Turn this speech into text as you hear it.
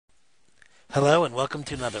Hello and welcome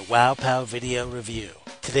to another WowPow video review.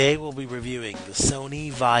 Today we'll be reviewing the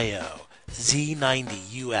Sony Vaio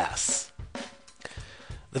Z90 US.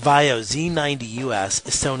 The Vaio Z90 US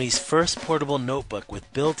is Sony's first portable notebook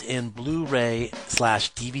with built-in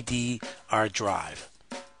Blu-ray/DVD-R drive.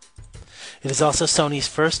 It is also Sony's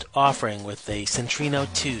first offering with a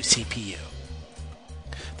Centrino 2 CPU.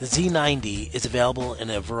 The Z90 is available in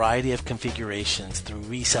a variety of configurations through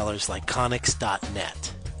resellers like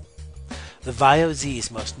Konix.net. The Vaio Z's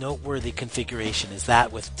most noteworthy configuration is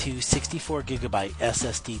that with two 64GB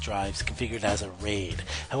SSD drives configured as a RAID.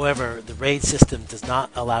 However, the RAID system does not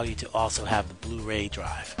allow you to also have the Blu-ray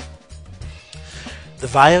drive. The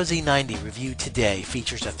Vaio Z90 reviewed today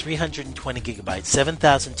features a 320GB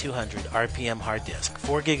 7200 RPM hard disk,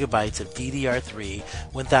 4GB of DDR3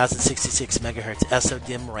 1066MHz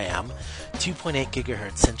SODIMM RAM, 2.8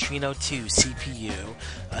 GHz Centrino 2 CPU,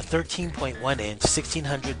 a 13.1-inch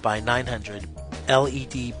 1600 by 900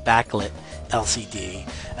 LED backlit LCD,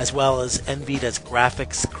 as well as NVIDIA's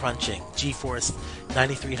graphics crunching GeForce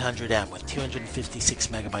 9300M with 256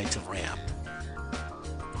 MB of RAM.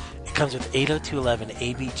 It comes with 802.11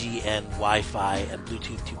 ABGN Wi-Fi and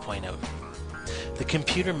Bluetooth 2.0. The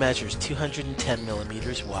computer measures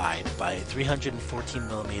 210mm wide by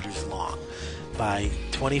 314mm long by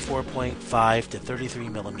 24.5 to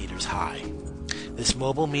 33mm high. This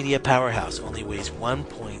mobile media powerhouse only weighs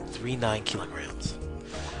 1.39 kilograms.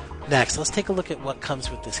 Next, let's take a look at what comes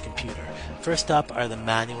with this computer. First up are the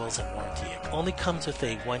manuals and warranty. It only comes with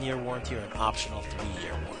a 1-year warranty or an optional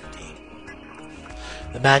 3-year warranty.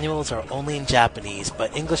 The manuals are only in Japanese,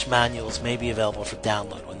 but English manuals may be available for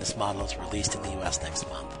download when this model is released in the US next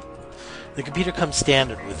month. The computer comes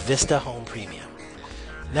standard with Vista Home Premium.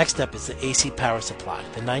 Next up is the AC power supply.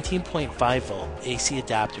 The 19.5 volt AC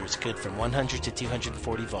adapter is good from 100 to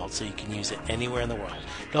 240 volts, so you can use it anywhere in the world.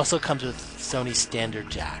 It also comes with Sony's standard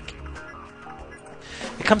jack.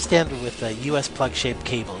 It comes standard with a US plug-shaped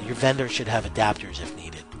cable. Your vendor should have adapters if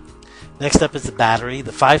needed. Next up is the battery.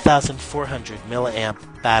 The 5400 milliamp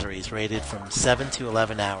battery is rated from 7 to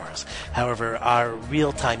 11 hours. However, our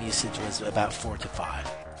real-time usage was about 4 to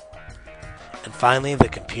 5. And finally, the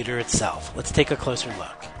computer itself. Let's take a closer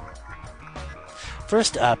look.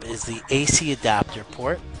 First up is the AC adapter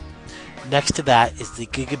port. Next to that is the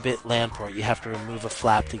gigabit LAN port. You have to remove a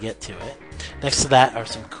flap to get to it. Next to that are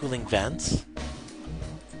some cooling vents.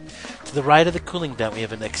 To the right of the cooling vent, we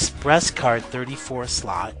have an Express Card 34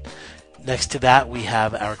 slot. Next to that, we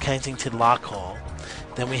have our Kensington lock hole.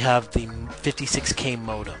 Then we have the 56K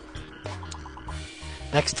modem.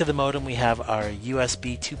 Next to the modem, we have our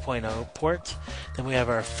USB 2.0 port. Then we have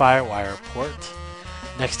our FireWire port.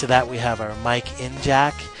 Next to that, we have our mic in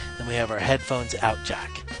jack. Then we have our headphones out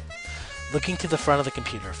jack. Looking to the front of the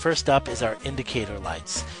computer, first up is our indicator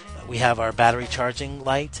lights. We have our battery charging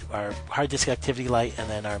light, our hard disk activity light, and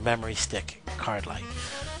then our memory stick card light.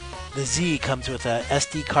 The Z comes with a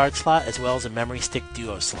SD card slot as well as a memory stick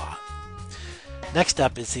duo slot. Next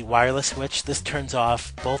up is the wireless switch. This turns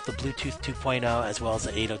off both the Bluetooth 2.0 as well as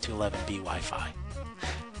the 802.11b Wi-Fi.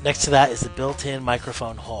 Next to that is the built-in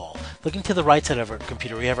microphone hole. Looking to the right side of our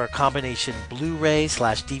computer, we have our combination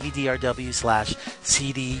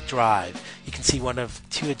Blu-ray/DVD-RW/CD drive. You can see one of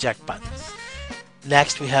 2 eject buttons.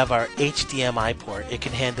 Next, we have our HDMI port. It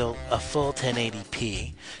can handle a full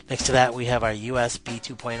 1080p. Next to that, we have our USB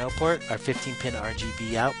 2.0 port, our 15-pin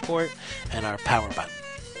RGB out port, and our power button.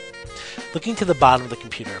 Looking to the bottom of the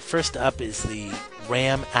computer, first up is the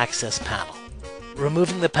RAM access panel.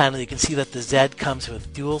 Removing the panel, you can see that the Z comes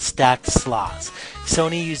with dual stacked slots.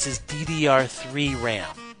 Sony uses DDR3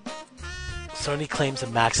 RAM. Sony claims a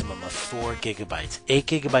maximum of 4 GB. 8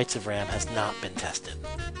 GB of RAM has not been tested.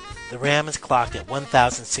 The RAM is clocked at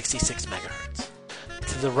 1066 MHz.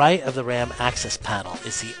 To the right of the RAM access panel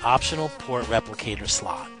is the optional port replicator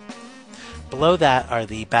slot. Below that are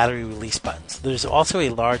the battery release buttons. There's also a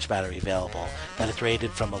large battery available that is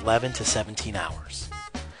rated from 11 to 17 hours.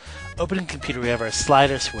 Opening the computer, we have our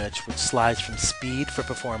slider switch, which slides from speed for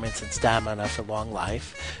performance and stamina for long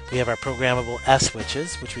life. We have our programmable S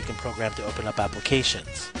switches, which we can program to open up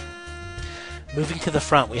applications. Moving to the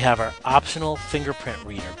front, we have our optional fingerprint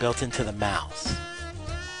reader built into the mouse.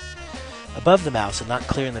 Above the mouse, and not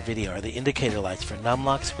clear in the video, are the indicator lights for num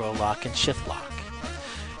lock, scroll lock, and shift lock.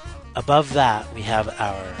 Above that, we have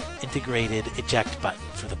our integrated eject button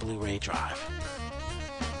for the Blu-ray drive.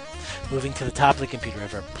 Moving to the top of the computer, we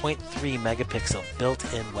have our 0.3 megapixel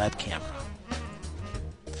built-in web camera.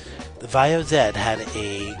 The Vaio Z had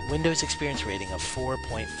a Windows Experience rating of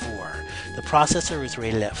 4.4. The processor was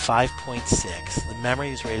rated at 5.6. The memory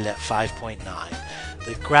was rated at 5.9.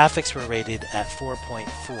 The graphics were rated at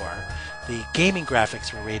 4.4. The gaming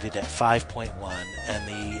graphics were rated at 5.1 and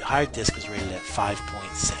the hard disk was rated at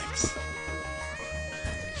 5.6.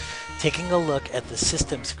 Taking a look at the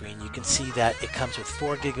system screen, you can see that it comes with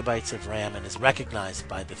 4 GB of RAM and is recognized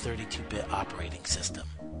by the 32-bit operating system.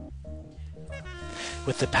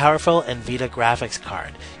 With the powerful NVIDIA graphics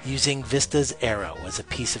card, using Vista's Aero was a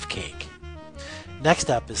piece of cake. Next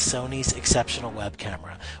up is Sony's exceptional web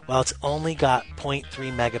camera. While it's only got 0.3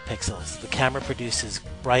 megapixels, the camera produces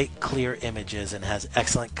bright, clear images and has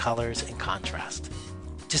excellent colors and contrast.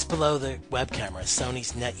 Just below the web camera is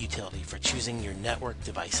Sony's Net utility for choosing your network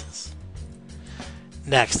devices.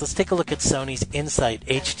 Next, let's take a look at Sony's Insight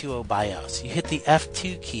H2O BIOS. You hit the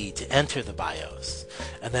F2 key to enter the BIOS,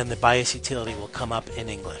 and then the BIOS utility will come up in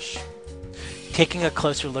English. Taking a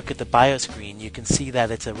closer look at the BIOS screen, you can see that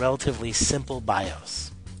it's a relatively simple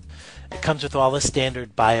BIOS. It comes with all the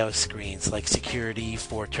standard BIOS screens like security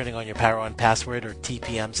for turning on your power on password or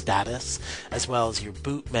TPM status, as well as your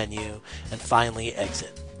boot menu, and finally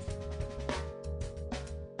exit.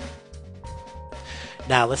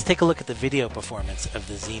 Now let's take a look at the video performance of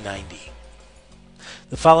the Z90.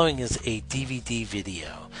 The following is a DVD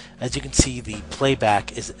video. As you can see, the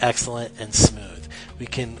playback is excellent and smooth. We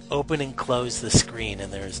can open and close the screen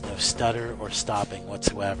and there is no stutter or stopping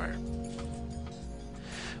whatsoever.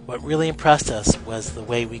 What really impressed us was the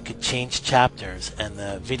way we could change chapters and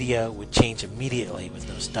the video would change immediately with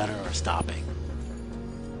no stutter or stopping.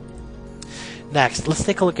 Next, let's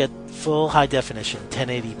take a look at full high-definition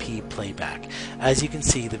 1080p playback. As you can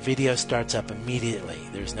see, the video starts up immediately.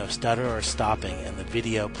 There's no stutter or stopping, and the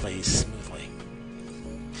video plays smoothly.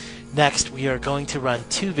 Next, we are going to run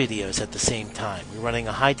 2 videos at the same time. We're running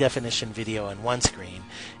a high-definition video on one screen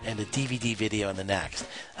and a DVD video on the next.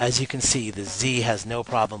 As you can see, the Z has no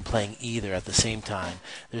problem playing either at the same time.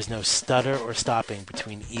 There's no stutter or stopping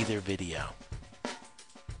between either video.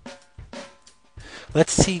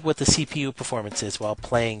 Let's see what the CPU performance is while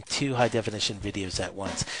playing 2 high-definition videos at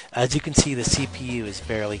once. As you can see, the CPU is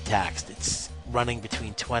barely taxed. It's running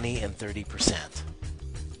between 20 and 30%.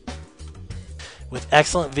 With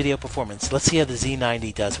excellent video performance, let's see how the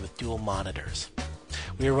Z90 does with dual monitors.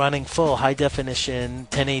 We are running full high-definition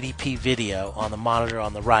 1080p video on the monitor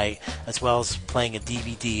on the right, as well as playing a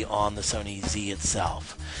DVD on the Sony Z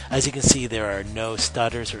itself. As you can see, there are no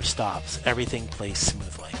stutters or stops. Everything plays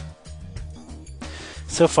smoothly.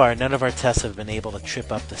 So far, none of our tests have been able to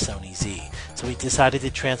trip up the Sony Z, so we decided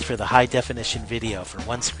to transfer the high-definition video from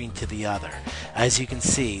one screen to the other. As you can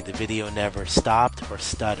see, the video never stopped or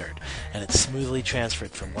stuttered, and it smoothly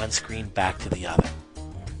transferred from one screen back to the other.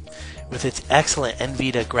 With its excellent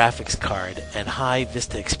NVIDIA graphics card and high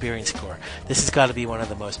Vista experience score, this has got to be one of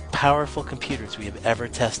the most powerful computers we have ever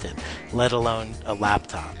tested, let alone a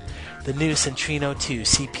laptop. The new Centrino 2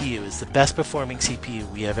 CPU is the best performing CPU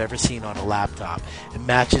we have ever seen on a laptop. It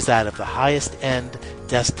matches that of the highest end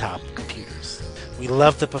desktop computers. We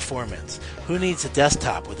love the performance. Who needs a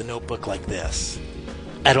desktop with a notebook like this?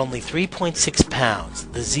 At only 3.6 pounds,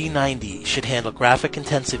 the Z90 should handle graphic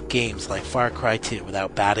intensive games like Far Cry 2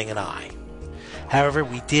 without batting an eye. However,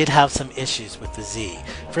 we did have some issues with the Z.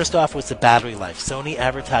 First off was the battery life. Sony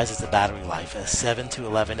advertises the battery life as 7 to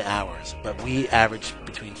 11 hours, but we averaged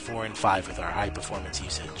between 4 and 5 with our high performance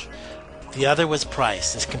usage. The other was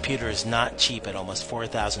price. This computer is not cheap at almost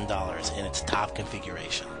 $4,000 in its top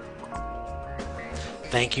configuration.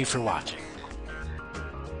 Thank you for watching.